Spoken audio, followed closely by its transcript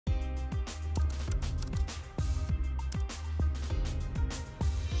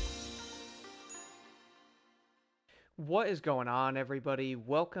What is going on, everybody?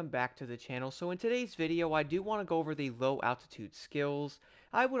 Welcome back to the channel. So in today's video, I do want to go over the low altitude skills.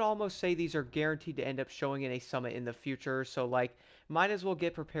 I would almost say these are guaranteed to end up showing in a summit in the future, so might as well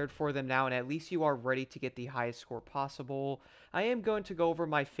get prepared for them now, and at least you are ready to get the highest score possible. I am going to go over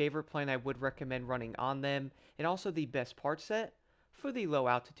my favorite plane I would recommend running on them, and also the best part set for the low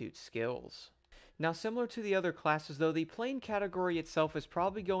altitude skills. Now, similar to the other classes, though, the plane category itself is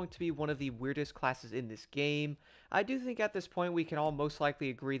probably going to be one of the weirdest classes in this game. I do think at this point we can all most likely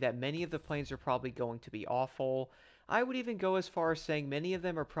agree that many of the planes are probably going to be awful. I would even go as far as saying many of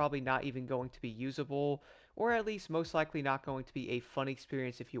them are probably not even going to be usable, or at least most likely not going to be a fun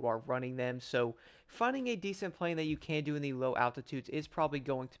experience if you are running them. So finding a decent plane that you can do in the low altitudes is probably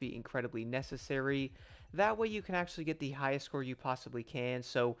going to be incredibly necessary. That way you can actually get the highest score you possibly can.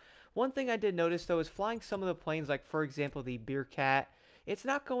 So one thing I did notice though is flying some of the planes, like for example the Beer Cat, it's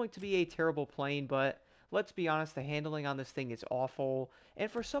not going to be a terrible plane, but let's be honest, the handling on this thing is awful.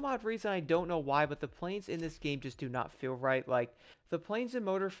 And for some odd reason, I don't know why, but the planes in this game just do not feel right. Like, the planes in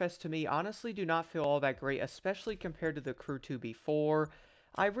Motorfest to me honestly do not feel all that great, especially compared to the Crew 2 before.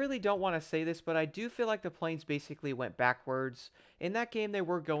 I really don't want to say this, but I do feel like the planes basically went backwards. In that game, they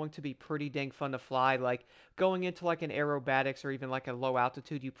were going to be pretty dang fun to fly. Like, going into like an aerobatics or even like a low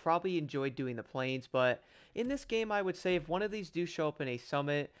altitude, you probably enjoyed doing the planes. But in this game, I would say if one of these do show up in a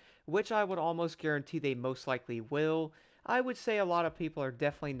summit, which I would almost guarantee they most likely will, I would say a lot of people are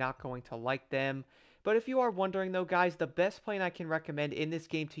definitely not going to like them. But if you are wondering though, guys, the best plane I can recommend in this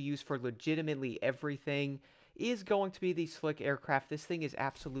game to use for legitimately everything is going to be the Slick aircraft. This thing is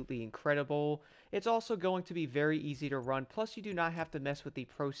absolutely incredible. It's also going to be very easy to run, plus you do not have to mess with the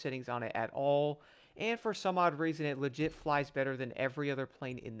pro settings on it at all. And for some odd reason, it legit flies better than every other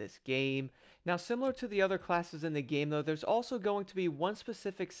plane in this game. Now, similar to the other classes in the game, though, there's also going to be one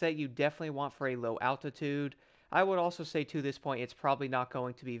specific set you definitely want for a low altitude. I would also say to this point, it's probably not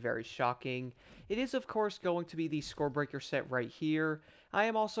going to be very shocking. It is, of course, going to be the Scorebreaker set right here. I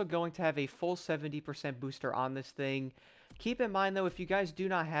am also going to have a full 70% booster on this thing. Keep in mind, though, if you guys do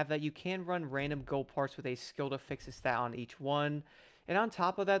not have that, you can run random gold parts with a skill to fix a stat on each one. And on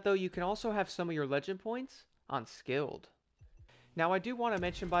top of that, though, you can also have some of your legend points on skilled. Now, I do want to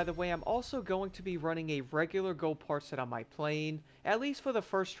mention, by the way, I'm also going to be running a regular gold part set on my plane, at least for the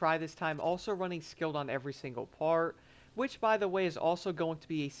first try this time, also running skilled on every single part, which, by the way, is also going to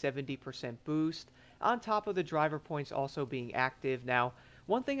be a 70% boost, on top of the driver points also being active. Now,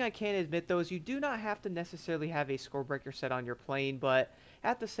 one thing I can admit, though, is you do not have to necessarily have a scorebreaker set on your plane, but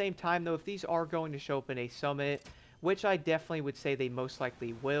at the same time, though, if these are going to show up in a summit, which I definitely would say they most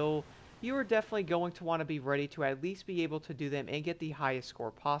likely will, you are definitely going to want to be ready to at least be able to do them and get the highest score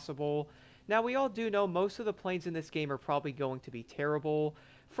possible. Now, we all do know most of the planes in this game are probably going to be terrible.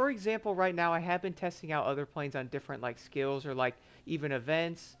 For example, right now I have been testing out other planes on different skills or even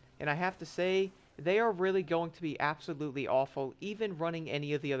events, and I have to say they are really going to be absolutely awful, even running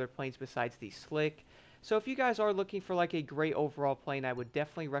any of the other planes besides the Slick. So if you guys are looking for a great overall plane, I would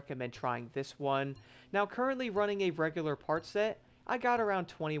definitely recommend trying this one. Now, currently running a regular part set, I got around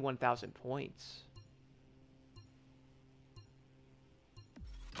 21,000 points.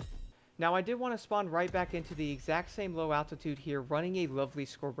 Now, I did want to spawn right back into the exact same low altitude here, running a lovely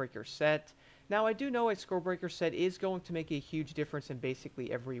scorebreaker set. Now, I do know a scorebreaker set is going to make a huge difference in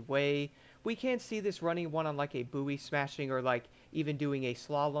basically every way. We can see this running one on a buoy smashing or even doing a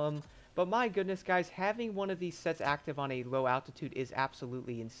slalom. But my goodness, guys, having one of these sets active on a low altitude is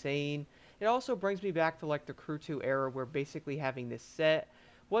absolutely insane. It also brings me back to the Crew 2 era where basically having this set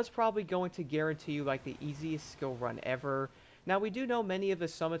was probably going to guarantee you the easiest skill run ever. Now, we do know many of the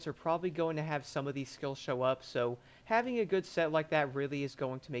summits are probably going to have some of these skills show up, so having a good set like that really is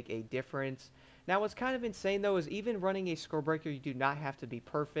going to make a difference. Now, what's kind of insane though is even running a scorebreaker, you do not have to be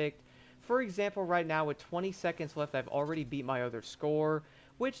perfect. For example, right now with 20 seconds left, I've already beat my other score,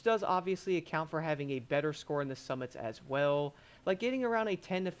 which does obviously account for having a better score in the summits as well. Getting around a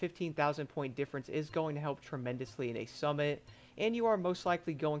 10 to 15,000 point difference is going to help tremendously in a summit, and you are most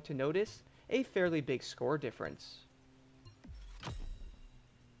likely going to notice a fairly big score difference.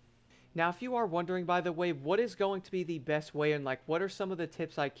 Now, if you are wondering, by the way, what is going to be the best way and what are some of the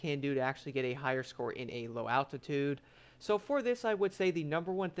tips I can do to actually get a higher score in a low altitude? So for this, I would say the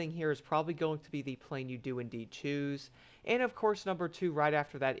number one thing here is probably going to be the plane you do indeed choose. And of course, number two, right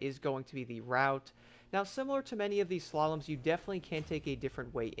after that, is going to be the route. Now, similar to many of these slaloms, you definitely can take a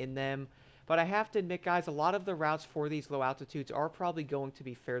different way in them. But I have to admit, guys, a lot of the routes for these low altitudes are probably going to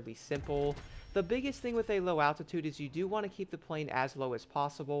be fairly simple. The biggest thing with a low altitude is you do want to keep the plane as low as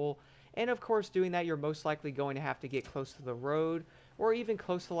possible. And of course, doing that, you're most likely going to have to get close to the road or even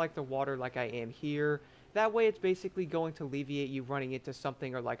close to the water like I am here. That way it's basically going to alleviate you running into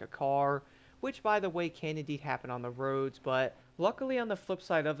something or like a car, which by the way can indeed happen on the roads, but luckily on the flip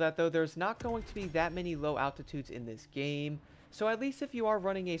side of that though, there's not going to be that many low altitudes in this game, so at least if you are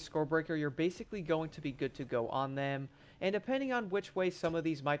running a score breaker, you're basically going to be good to go on them. And depending on which way some of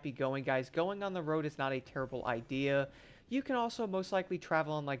these might be going, guys, going on the road is not a terrible idea. You can also most likely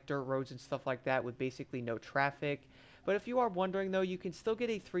travel on like dirt roads and stuff like that with basically no traffic. But if you are wondering though, you can still get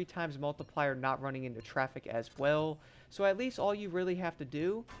a 3 times multiplier not running into traffic as well. So at least all you really have to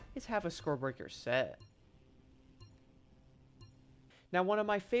do is have a score breaker set. Now, one of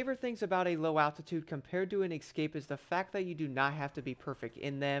my favorite things about a low altitude compared to an escape is the fact that you do not have to be perfect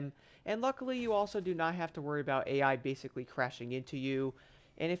in them, and luckily you also do not have to worry about AI basically crashing into you.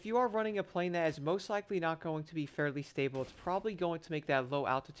 And if you are running a plane that is most likely not going to be fairly stable, it's probably going to make that low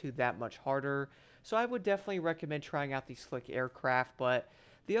altitude that much harder. So I would definitely recommend trying out these slick aircraft, but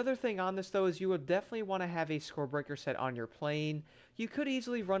the other thing on this though is you would definitely want to have a score breaker set on your plane. You could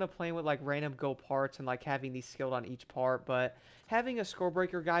easily run a plane with like random go parts and like having these skilled on each part, but having a score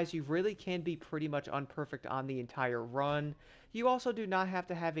breaker, guys, you really can be pretty much unperfect on the entire run. You also do not have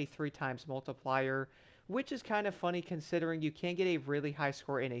to have a 3 times multiplier, which is kind of funny considering you can get a really high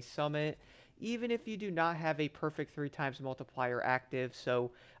score in a summit, even if you do not have a perfect 3 times multiplier active, so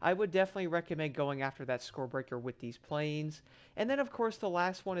I would definitely recommend going after that score breaker with these planes. And then of course the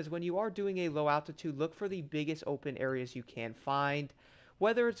last one is when you are doing a low altitude, look for the biggest open areas you can find,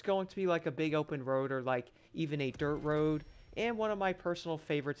 whether it's going to be like a big open road or like even a dirt road. And one of my personal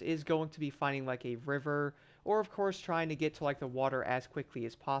favorites is going to be finding like a river, or of course trying to get to like the water as quickly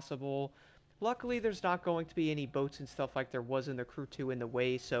as possible. Luckily there's not going to be any boats and stuff like there was in the Crew 2 in the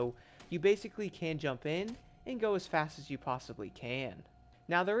way, so you basically can jump in and go as fast as you possibly can.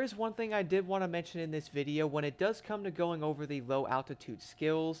 Now there is one thing I did want to mention in this video when it does come to going over the low altitude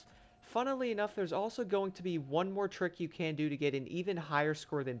skills. Funnily enough, there's also going to be one more trick you can do to get an even higher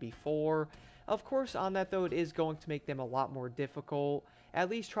score than before. Of course, on that though, it is going to make them a lot more difficult, at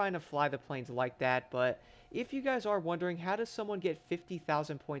least trying to fly the planes like that, but if you guys are wondering how does someone get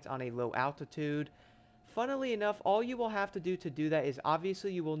 50,000 points on a low altitude, funnily enough, all you will have to do that is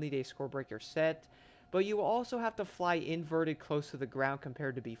obviously you will need a score breaker set, but you will also have to fly inverted close to the ground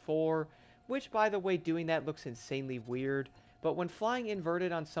compared to before, which by the way, doing that looks insanely weird. But when flying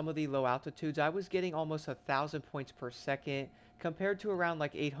inverted on some of the low altitudes, I was getting almost 1,000 points per second, compared to around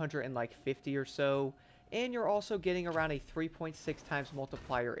like 850 or so, and you're also getting around a 3.6 times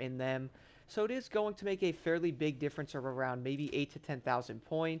multiplier in them, so it is going to make a fairly big difference of around maybe 8 to 10,000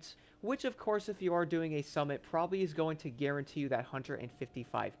 points, which of course if you are doing a summit probably is going to guarantee you that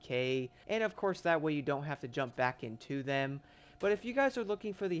 155k, and of course that way you don't have to jump back into them. But if you guys are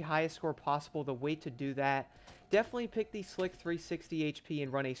looking for the highest score possible, the way to do that, definitely pick the Slick 360 HP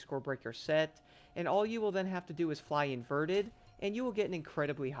and run a score breaker set, and all you will then have to do is fly inverted, and you will get an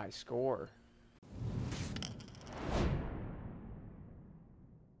incredibly high score.